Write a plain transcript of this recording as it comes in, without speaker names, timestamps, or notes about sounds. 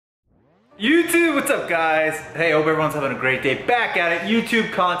YouTube, what's up guys? Hey, hope everyone's having a great day. Back at it,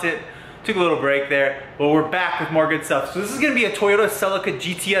 YouTube content. Took a little break there, but we're back with more good stuff. So this is gonna be a Toyota Celica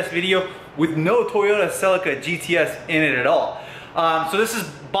GTS video with no Toyota Celica GTS in it at all. So this is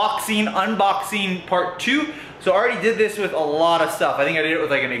unboxing part 2. So I already did this with a lot of stuff. I think I did it with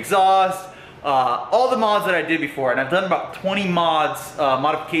like an exhaust, all the mods that I did before, and I've done about 20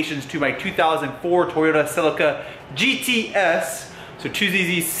 modifications to my 2004 Toyota Celica GTS. So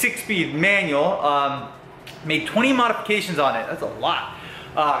 2ZZ 6-speed manual. Made 20 modifications on it. That's a lot.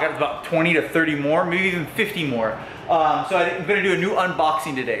 I got about 20 to 30 more, maybe even 50 more. So I'm gonna do a new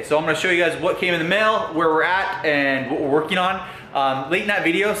unboxing today. So I'm gonna show you guys what came in the mail, where we're at, and what we're working on. Late night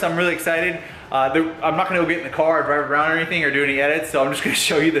video, so I'm really excited. I'm not gonna go get in the car or drive around or anything or do any edits, so I'm just gonna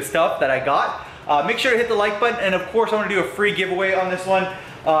show you the stuff that I got. Make sure to hit the like button, and of course I'm gonna do a free giveaway on this one.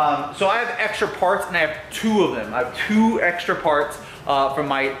 So I have extra parts, and I have 2 of them. I have 2 extra parts from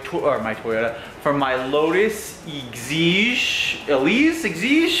my Toyota, from my Lotus EXIGE,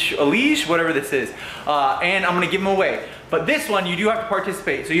 ELISE, whatever this is. And I'm gonna give them away. But this one, you do have to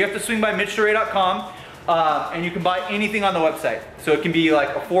participate. So you have to swing by MITCHDORE.COMHOW, and you can buy anything on the website. So it can be like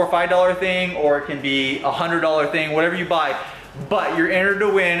a $4 or $5 thing, or it can be a $100 thing, whatever you buy. But you're entered to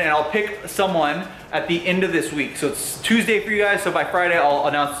win, and I'll pick someone at the end of this week. So it's Tuesday for you guys, so by Friday I'll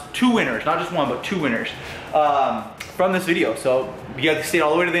announce 2 winners, not just 1, but 2 winners from this video. So you guys stay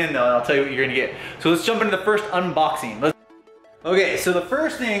all the way to the end, and I'll tell you what you're gonna get. So let's jump into the first unboxing. Okay, so the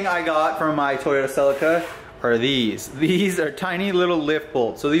first thing I got from my Toyota Celica are these. These are tiny little lift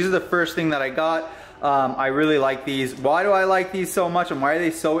bolts. So these are the first thing that I got. I really like these. Why do I like these so much, and why are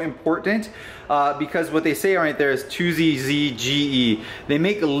they so important? Because what they say right there is 2ZZGE. They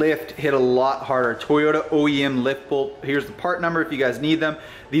make lift hit a lot harder. Toyota OEM lift bolt. Here's the part number if you guys need them.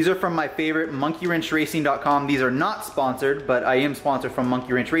 These are from my favorite, monkeywrenchracing.com. These are not sponsored, but I am sponsored from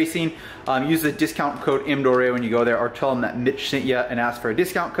Monkey Wrench Racing. Use the discount code MDORE when you go there, or tell them that Mitch sent you and ask for a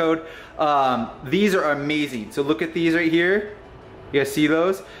discount code. These are amazing. So look at these right here. You guys see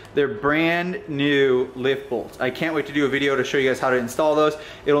those? They're brand new lift bolts. I can't wait to do a video to show you guys how to install those.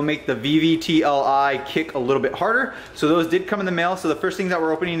 It'll make the VVTLI kick a little bit harder. So those did come in the mail. So the first thing that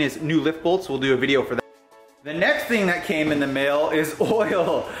we're opening is new lift bolts. We'll do a video for that. The next thing that came in the mail is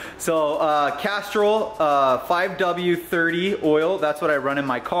oil. So Castrol 5W30 oil. That's what I run in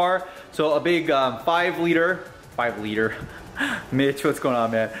my car. So a big 5 liter. Mitch, what's going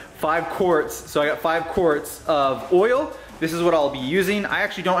on, man? 5 quarts. So I got 5 quarts of oil. This is what I'll be using. I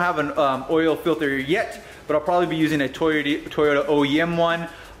actually don't have an oil filter yet, but I'll probably be using a Toyota OEM one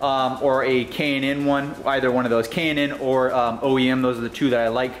or a K&N one, either one of those, K&N or OEM. Those are the 2 that I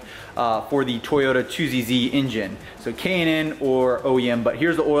like for the Toyota 2ZZ engine. So K&N or OEM, but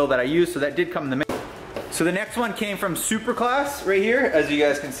here's the oil that I use, so that did come in the mail. So the next one came from Superclass right here. As you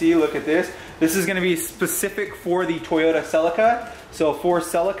guys can see, look at this. This is gonna be specific for the Toyota Celica. So for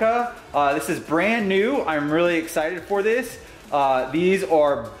Celica, this is brand new. I'm really excited for this. These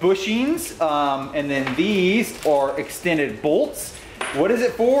are bushings, and then these are extended bolts. What is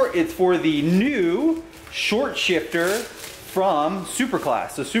it for? It's for the new short shifter from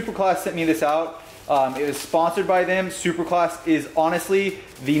Superclass. So Superclass sent me this out. It was sponsored by them. Superclass is honestly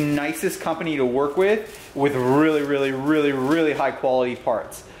the nicest company to work with really high quality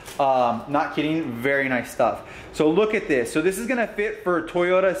parts. Not kidding, very nice stuff. So look at this. So this is gonna fit for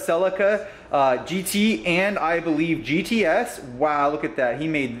Toyota Celica GT and I believe GTS. Wow, look at that. He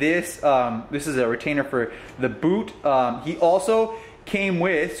made this. This is a retainer for the boot. He also came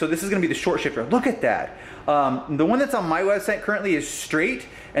with, so this is gonna be the short shifter. Look at that. The one that's on my website currently is straight,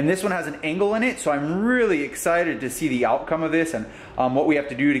 and this one has an angle in it, so I'm really excited to see the outcome of this and what we have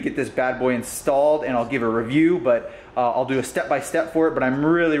to do to get this bad boy installed, and I'll give a review, but I'll do a step-by-step for it, but I'm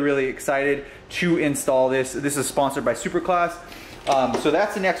really excited to install this. This is sponsored by Superclass. So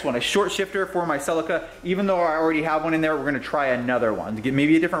that's the next one, a short shifter for my Celica. Even though I already have one in there, we're gonna try another one to get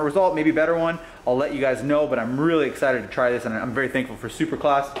maybe a different result, maybe a better one. I'll let you guys know, but I'm really excited to try this, and I'm very thankful for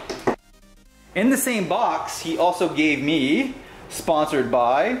Superclass. In the same box, he also gave me, sponsored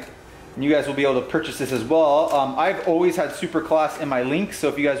by, and you guys will be able to purchase this as well. I've always had Superclass in my links, so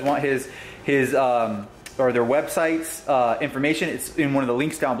if you guys want his or their website's information, it's in one of the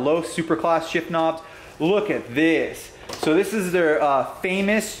links down below. Superclass shift knobs. Look at this. So this is their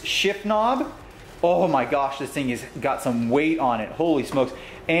famous shift knob. Oh my gosh, this thing has got some weight on it. Holy smokes.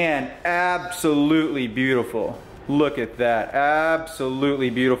 And absolutely beautiful. Look at that, absolutely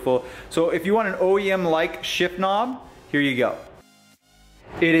beautiful. So if you want an OEM-like shift knob, here you go.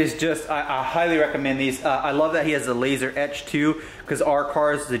 It is just, I highly recommend these. I love that he has a laser etch too, because our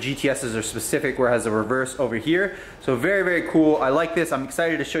cars, the GTSs, are specific where it has a reverse over here. So very, very cool. I like this. I'm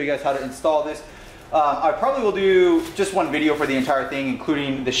excited to show you guys how to install this. I probably will do just one video for the entire thing,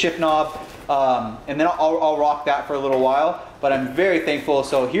 including the shift knob, and then I'll rock that for a little while. But I'm very thankful.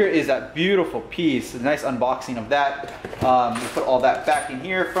 So here is that beautiful piece, a nice unboxing of that. We put all that back in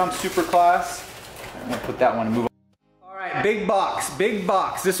here from Superclass. I'm gonna put that one and move on. Big box, big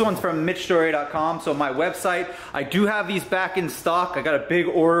box. This one's from MITCHDORE.COMHOW. So my website, I do have these back in stock. I got a big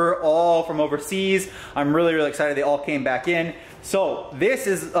order all from overseas. I'm really, really excited they all came back in. So this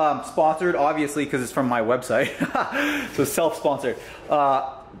is sponsored, obviously, because it's from my website. So self-sponsored.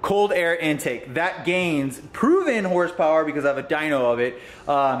 Cold air intake. That gains proven horsepower because I have a dyno of it.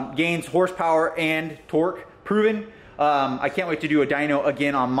 Gains horsepower and torque, proven. I can't wait to do a dyno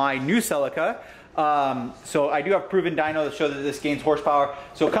again on my new Celica. So I do have proven dyno to show that this gains horsepower.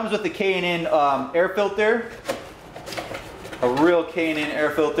 So it comes with the K&N air filter, a real K&N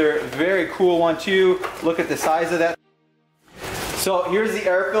air filter, very cool one too. Look at the size of that. So here's the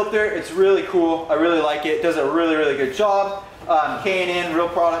air filter. It's really cool. I really like it. It does a really, really good job. K&N, real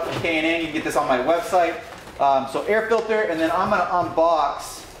product from K&N. You can get this on my website. So air filter, and then I'm gonna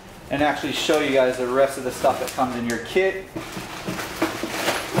unbox and actually show you guys the rest of the stuff that comes in your kit.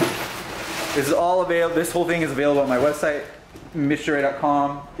 This is all available. This whole thing is available on my website,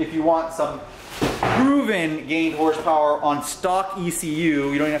 MITCHDORE.com. If you want some proven gained horsepower on stock ECU,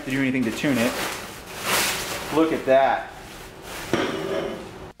 you don't even have to do anything to tune it. Look at that.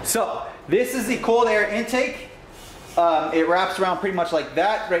 So this is the cold air intake. It wraps around pretty much like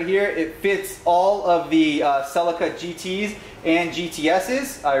that right here. It fits all of the Celica GTs and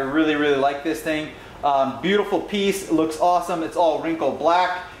GTSs. I really, really like this thing. Beautiful piece. It looks awesome. It's all wrinkle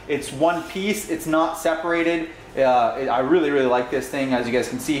black. It's one piece. It's not separated. I really, really like this thing. As you guys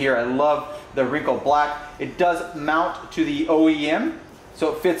can see here, I love the wrinkle black. It does mount to the OEM,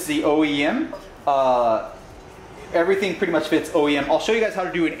 so it fits the OEM. Everything pretty much fits OEM. I'll show you guys how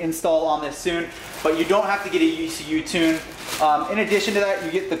to do an install on this soon, but you don't have to get a ECU tune. In addition to that,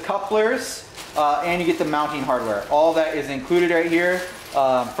 you get the couplers and you get the mounting hardware. All that is included right here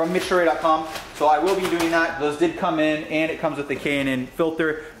from MITCHDORE.com. So I will be doing that. Those did come in, and it comes with the K&N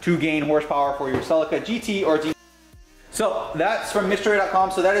filter to gain horsepower for your Celica GT or GT. So that's from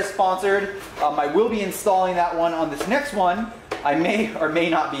MITCHDORE.com. So that is sponsored. I will be installing that one on this next one. I may or may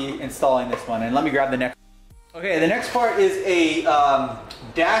not be installing this one. And let me grab the next. Okay, the next part is a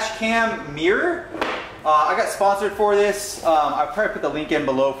dash cam mirror. I got sponsored for this. I'll probably put the link in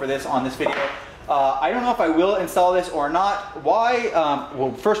below for this on this video. I don't know if I will install this or not. Why?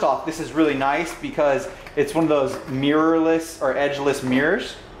 Well, first off, this is really nice because it's one of those mirrorless or edgeless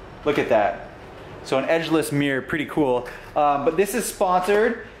mirrors. Look at that. So an edgeless mirror, pretty cool. But this is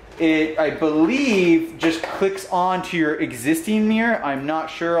sponsored. It, I believe, just clicks onto your existing mirror. I'm not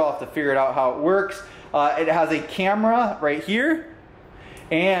sure. I'll have to figure it out how it works. It has a camera right here,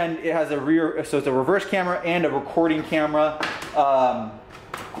 and it has a rear, so it's a reverse camera and a recording camera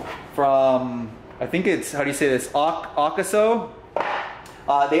from, I think it's, how do you say this, Akaso.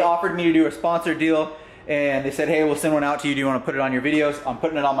 They offered me to do a sponsored deal, and they said, hey, we'll send one out to you. Do you want to put it on your videos? I'm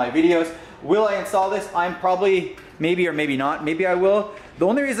putting it on my videos. Will I install this? I'm probably, maybe or maybe not. Maybe I will. The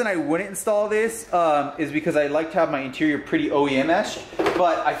only reason I wouldn't install this is because I like to have my interior pretty OEM-ish,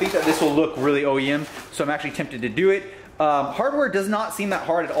 but I think that this will look really OEM, so I'm actually tempted to do it. Hardware does not seem that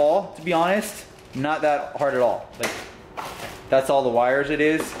hard at all, to be honest. Not that hard at all. Like, that's all the wires it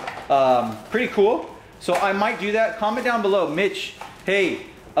is. Pretty cool. So I might do that. Comment down below, Mitch, hey,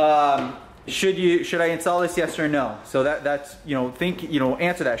 should I install this, yes or no? So that's, you know,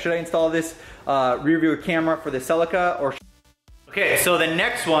 answer that. Should I install this rear view camera for the Celica or? Okay, so the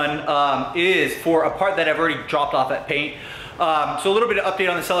next one is for a part that I've already dropped off at paint. So a little bit of update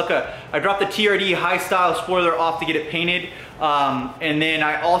on the Celica. I dropped the TRD high style spoiler off to get it painted. And then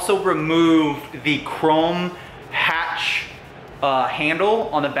I also removed the chrome hatch handle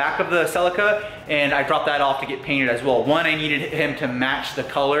on the back of the Celica, and I dropped that off to get painted as well. One, I needed him to match the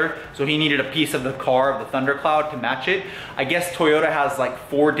color, so he needed a piece of the car of the Thundercloud to match it. I guess Toyota has like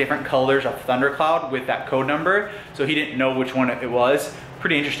 4 different colors of Thundercloud with that code number, so he didn't know which one it was.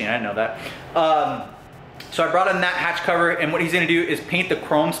 Pretty interesting, I didn't know that. So I brought in that hatch cover, and what he's gonna do is paint the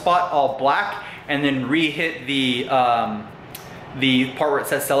chrome spot all black and then re-hit the part where it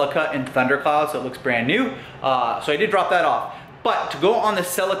says Celica in Thundercloud, so it looks brand new. So I did drop that off. But to go on the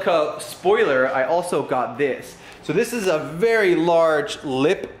Celica spoiler, I also got this. So this is a very large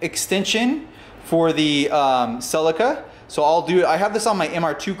lip extension for the Celica. So I'll do it. I have this on my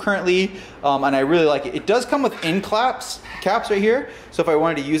MR2 currently, and I really like it. It does come with end caps right here. So if I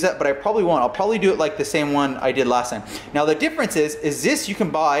wanted to use that, but I probably won't. I'll probably do it like the same one I did last time. Now the difference is this you can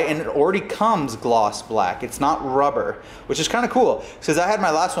buy and it already comes gloss black. It's not rubber, which is kind of cool. Because I had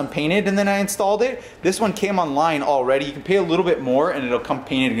my last one painted and then I installed it. This one came online already. You can pay a little bit more and it'll come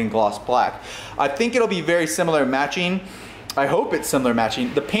painted in gloss black. I think it'll be very similar matching. I hope it's similar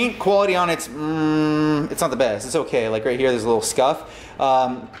matching. The paint quality on it's not the best. It's okay. Like right here, there's a little scuff.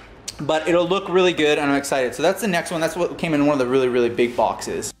 But it'll look really good and I'm excited. So that's the next one. That's what came in one of the really, really big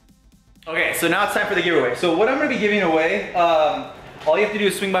boxes. Okay, so now it's time for the giveaway. So what I'm gonna be giving away, all you have to do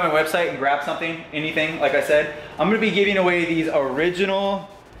is swing by my website and grab something, anything, like I said. I'm gonna be giving away these original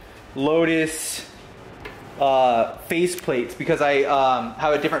Lotus face plates because I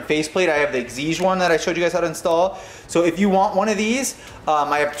have a different face plate. I have the EXIGE one that I showed you guys how to install. So if you want one of these,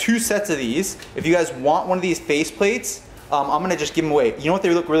 I have 2 sets of these. If you guys want one of these face plates, I'm gonna just give them away. You know what they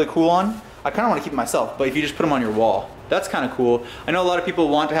look really cool on? I kind of want to keep them myself, but if you just put them on your wall, that's kind of cool. I know a lot of people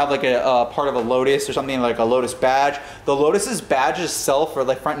want to have like a part of a Lotus or something like a Lotus badge. The Lotus's badges sell for,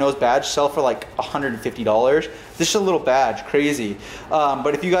 like front nose badge, sell for like $150. This is a little badge, crazy.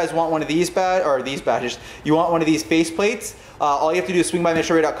 But if you guys want one of these badges, you want one of these face plates, all you have to do is swing by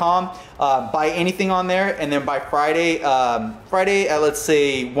MITCHDORE.com, buy anything on there, and then by Friday at let's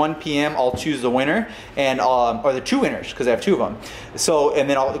say 1 p.m. I'll choose the winner, and or the 2 winners because I have 2 of them. So and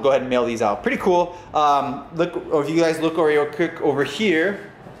then I'll go ahead and mail these out. Pretty cool. Look, or if you guys look over quick over here,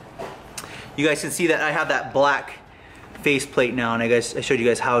 you guys can see that I have that black face plate now, and I showed you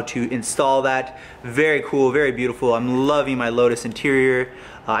guys how to install that. Very cool, very beautiful. I'm loving my Lotus interior.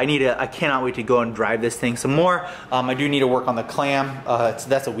 I cannot wait to go and drive this thing some more. I do need to work on the clam.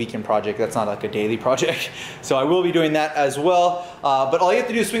 That's a weekend project. That's not like a daily project. So I will be doing that as well. But all you have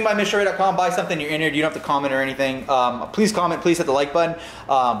to do is swing by MITCHDORE.com, buy something, you're in here. You don't have to comment or anything. Please comment, please hit the like button.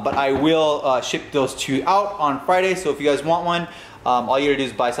 But I will ship those 2 out on Friday. So if you guys want one, all you gotta do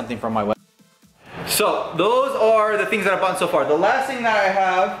is buy something from my website. So those are the things that I've bought so far. The last thing that I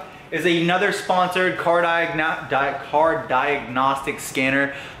have is another sponsored car diagnostic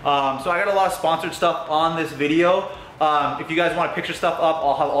scanner. So I got a lot of sponsored stuff on this video. If you guys want to picture stuff up,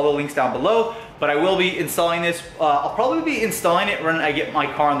 I'll have all the links down below. But I will be installing this. I'll probably be installing it when I get my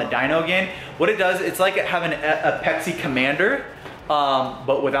car on the dyno again. What it does, it's like having a Pepsi Commander,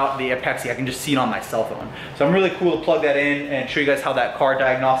 but without the Pepsi. I can just see it on my cell phone. So I'm really cool to plug that in and show you guys how that car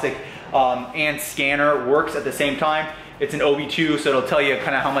diagnostic and scanner works at the same time. It's an OB2, so it'll tell you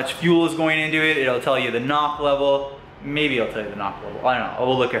kind of how much fuel is going into it. It'll tell you the knock level. Maybe it'll tell you the knock level. I don't know.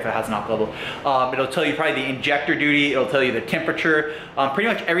 We'll look if it has knock level. It'll tell you probably the injector duty. It'll tell you the temperature. Pretty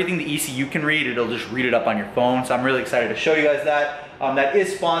much everything the ECU can read, it'll just read it up on your phone. So I'm really excited to show you guys that. That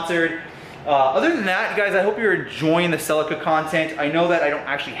is sponsored. Other than that, guys, I hope you're enjoying the Celica content. I know that I don't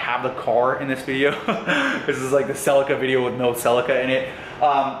actually have the car in this video. This is like the Celica video with no Celica in it.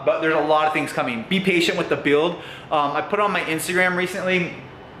 But there's a lot of things coming. Be patient with the build. I put on my Instagram recently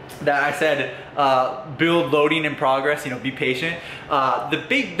that I said build loading in progress, you know, be patient. The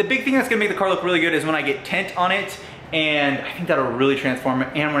big thing that's gonna make the car look really good is when I get tint on it, and I think that'll really transform it.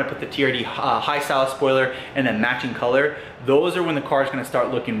 And when I put the TRD high style spoiler and then matching color, those are when the car is gonna start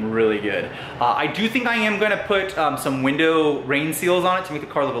looking really good. I do think I am gonna put some window rain seals on it to make the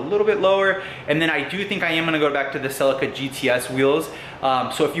car look a little bit lower. And then I do think I am gonna go back to the Celica GTS wheels.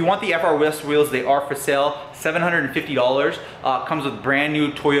 So if you want the FR West wheels, they are for sale, $750. Comes with brand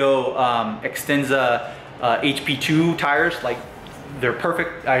new Toyo Extenza HP2 tires. Like, they're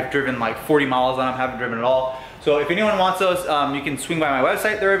perfect. I've driven like 40 miles on them, haven't driven at all. So if anyone wants those, you can swing by my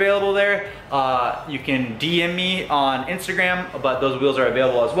website, they're available there. You can DM me on Instagram, but those wheels are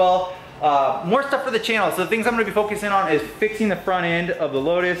available as well. More stuff for the channel. So the things I'm gonna be focusing on is fixing the front end of the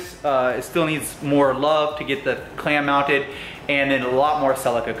Lotus. It still needs more love to get the clam mounted, and then a lot more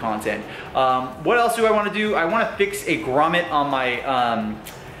Celica content. What else do I wanna do? I wanna fix a grommet on my,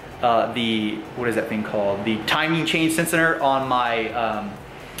 what is that thing called? The timing chain sensor on my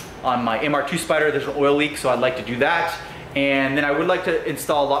MR2 SPYDER. There's an oil leak, so I'd like to do that. And then I would like to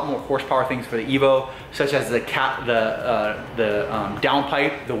install a lot more horsepower things for the Evo, such as the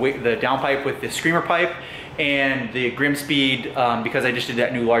downpipe, the downpipe with the screamer pipe, and the Grim Speed, because I just did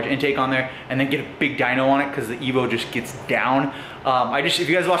that new large intake on there, and then get a big dyno on it because the Evo just gets down. If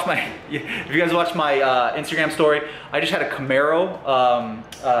you guys watch my Instagram story, I just had a Camaro,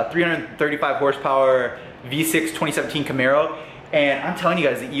 335 horsepower V6 2017 Camaro. And I'm telling you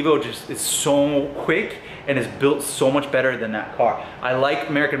guys, the Evo just is so quick and is built so much better than that car. I like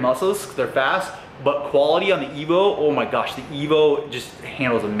American muscles, they're fast, but quality on the Evo, oh my gosh, the Evo just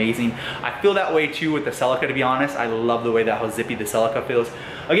handles amazing. I feel that way too with the Celica, to be honest. I love the way that how zippy the Celica feels.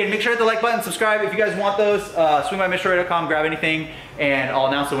 Again, make sure to hit the like button, subscribe. If you guys want those, swing by MITCHDORE.com, grab anything, and I'll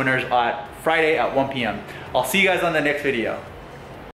announce the winners at Friday at 1 p.m. I'll see you guys on the next video.